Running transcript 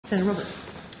Senator Roberts.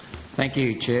 Thank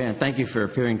you, Chair, and thank you for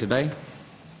appearing today.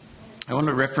 I want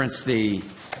to reference the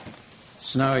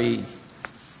Snowy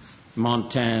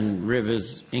Montan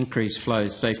Rivers Increased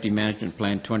Flows Safety Management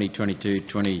Plan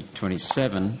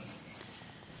 2022-2027.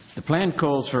 The plan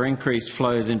calls for increased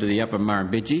flows into the upper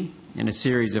Murrumbidgee in a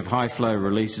series of high flow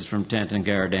releases from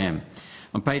Tantangarra Dam.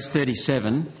 On page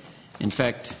 37, in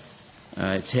fact,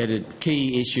 it's headed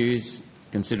Key Issues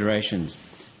Considerations.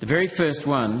 The very first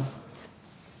one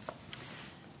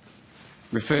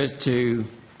refers to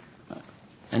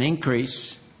an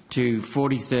increase to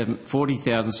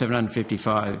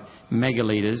 40,755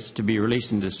 megalitres to be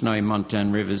released into the Snowy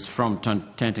Montan rivers from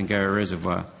Tantangarra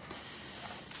Reservoir.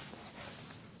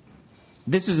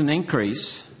 This is an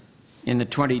increase in the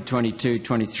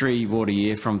 2022-23 water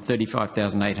year from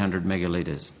 35,800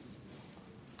 megalitres.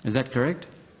 Is that correct?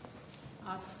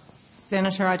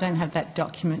 Senator, I don't have that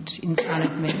document in front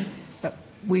of me, but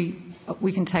we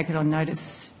can take it on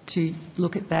notice to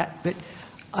look at that. But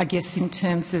I guess in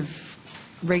terms of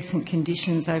recent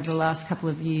conditions over the last couple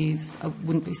of years, I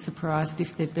wouldn't be surprised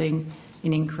if there'd been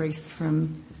an increase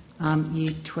from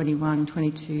year 21,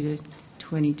 22 to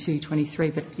 22,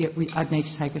 23. But yeah, I'd need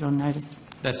to take it on notice.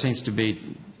 That seems to be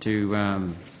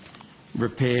to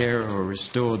repair or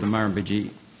restore the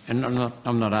Murrumbidgee, and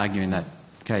I'm not arguing that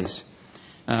case.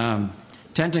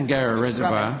 Tantangarra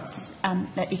Reservoir. Roberts,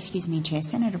 excuse me, Chair.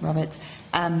 Senator Roberts,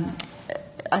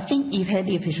 I think you've heard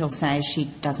the official say she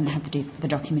doesn't have the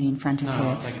document in front of her.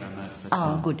 No, I'll take it on notice.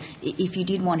 Good. If you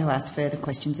did want to ask further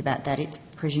questions about that, it's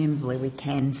presumably we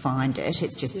can find it.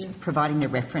 It's just providing the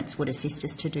reference would assist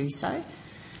us to do so.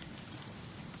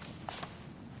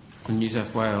 The New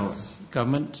South Wales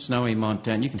Government, Snowy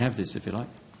Montan. You can have this if you like.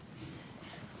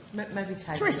 Maybe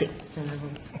take Terrific. it, Senator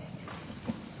Roberts.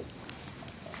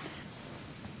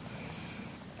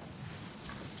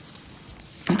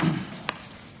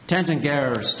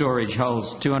 Tantangarra storage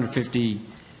holds 250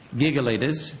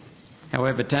 gigalitres.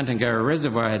 However, Tantangarra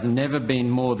Reservoir has never been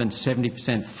more than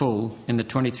 70% full in the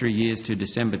 23 years to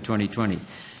December 2020.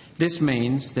 This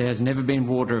means there has never been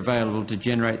water available to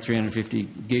generate 350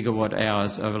 gigawatt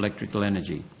hours of electrical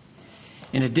energy.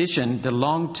 In addition, the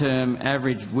long-term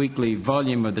average weekly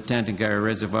volume of the Tantangarra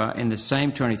Reservoir in the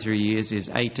same 23 years is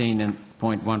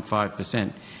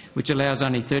 18.15%, which allows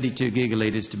only 32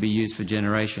 gigalitres to be used for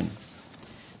generation.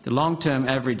 The long-term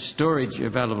average storage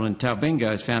available in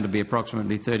Talbingo is found to be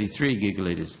approximately 33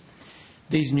 gigalitres.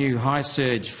 These new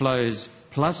high-surge flows,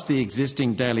 plus the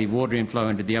existing daily water inflow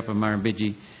into the upper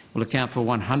Murrumbidgee, will account for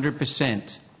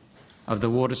 100% of the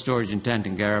water storage in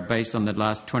Tantangarra based on the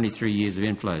last 23 years of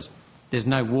inflows. There's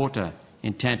no water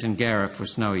in Tantangarra for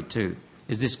Snowy 2.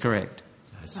 Is this correct?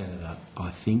 Senator,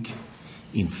 I think,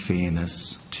 in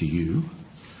fairness to you,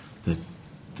 that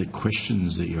the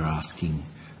questions that you're asking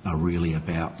are really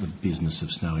about the business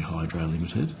of Snowy Hydro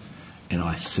Limited, and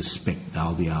I suspect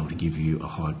they'll be able to give you a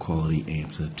high-quality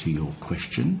answer to your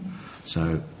question.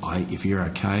 So if you're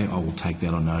okay, I will take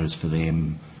that on notice for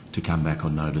them to come back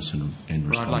on notice and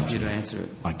respond. I'd like you to answer it.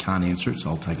 I can't answer it, so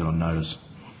I'll take it on notice.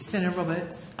 Senator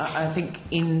Roberts, I think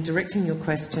in directing your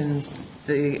questions,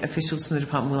 the officials from the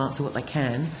department will answer what they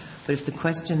can, but if the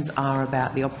questions are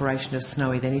about the operation of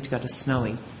Snowy, they need to go to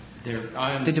Snowy.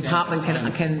 The department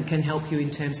can help you in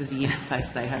terms of the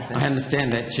interface they have there. I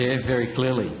understand that, Chair, very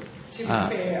clearly. To be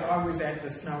fair, I was at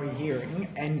the Snowy hearing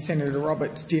and Senator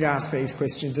Roberts did ask these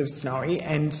questions of Snowy,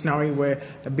 and Snowy were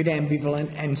a bit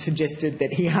ambivalent and suggested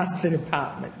that he ask the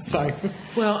department. So,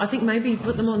 well, I think maybe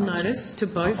put them on notice to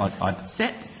both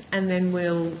sets, and then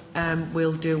we'll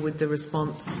deal with the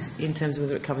response in terms of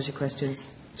whether it covers your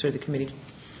questions through the committee.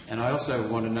 And I also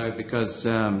want to know, because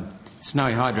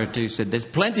Snowy Hydro 2 said there's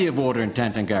plenty of water in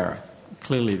Tantangarra.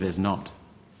 Clearly there's not.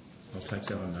 I'll take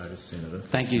that on notice, Senator.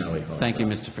 Thank you,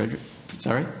 Mr. Frederick.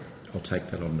 Sorry? I'll take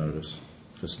that on notice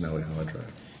for Snowy Hydro.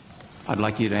 I'd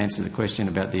like you to answer the question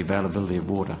about the availability of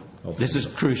water. This is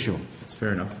crucial. It's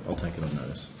fair enough. I'll take it on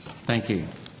notice. Thank you.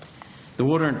 The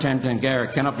water in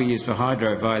Tantangarra cannot be used for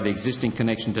hydro via the existing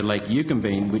connection to Lake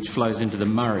Yucumbene, which flows into the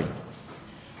Murray,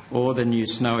 or the new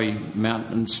Snowy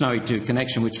 2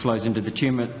 connection, which flows into the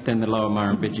Tumut, then the lower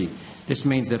Murrumbidgee. This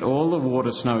means that all the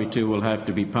water Snowy 2 will have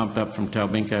to be pumped up from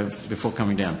Talbingo before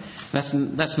coming down. That's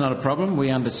not a problem.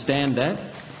 We understand that,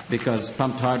 because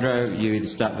pumped hydro, you either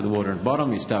start with the water at the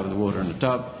bottom, you start with the water on the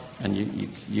top, and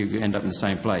you end up in the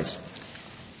same place.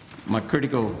 My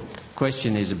critical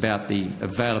question is about the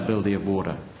availability of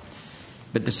water.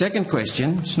 But the second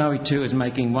question, Snowy 2 is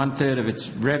making 1/3 of its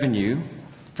revenue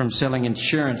from selling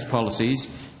insurance policies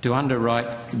to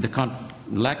underwrite the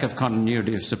lack of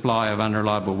continuity of supply of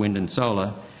unreliable wind and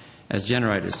solar as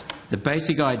generators. The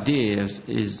basic idea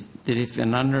is that if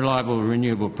an unreliable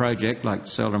renewable project like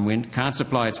solar and wind can't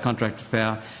supply its contracted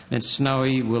power, then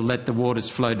Snowy will let the waters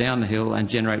flow down the hill and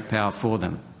generate power for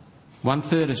them.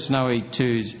 1/3 of Snowy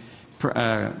 2's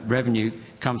revenue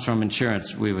comes from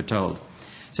insurance, we were told.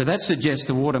 So that suggests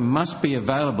the water must be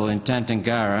available in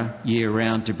Tantangarra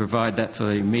year-round to provide that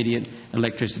for immediate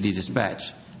electricity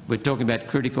dispatch. We're talking about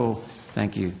critical,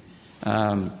 thank you,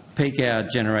 peak hour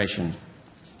generation.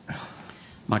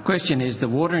 My question is, the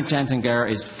water in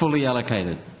Tantangarra is fully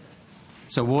allocated,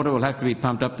 so water will have to be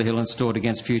pumped up the hill and stored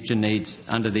against future needs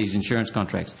under these insurance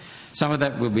contracts. Some of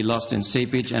that will be lost in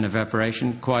seepage and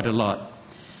evaporation, quite a lot.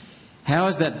 How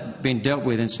has that been dealt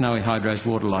with in Snowy Hydro's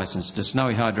water licence? Does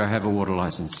Snowy Hydro have a water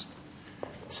licence?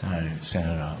 So,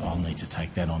 Senator, I'll need to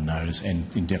take that on notice, and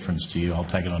in deference to you, I'll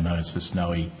take it on notice for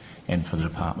Snowy and for the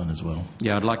department as well.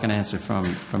 Yeah, I'd like an answer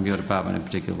from your department in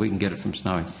particular. We can get it from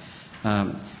Snowy.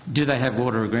 Do they have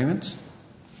water agreements?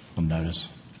 On notice.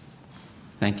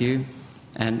 Thank you.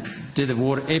 And do the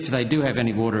water, if they do have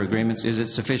any water agreements, is it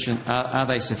sufficient? Are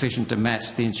they sufficient to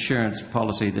match the insurance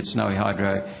policy that Snowy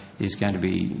Hydro is going to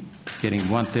be getting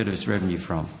 1/3 of its revenue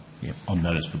from? Yep, on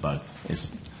notice for both.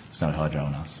 It's Snowy Hydro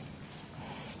and us.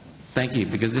 Thank you,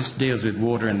 because this deals with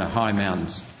water in the high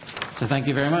mountains. So thank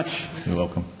you very much. You're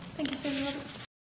welcome.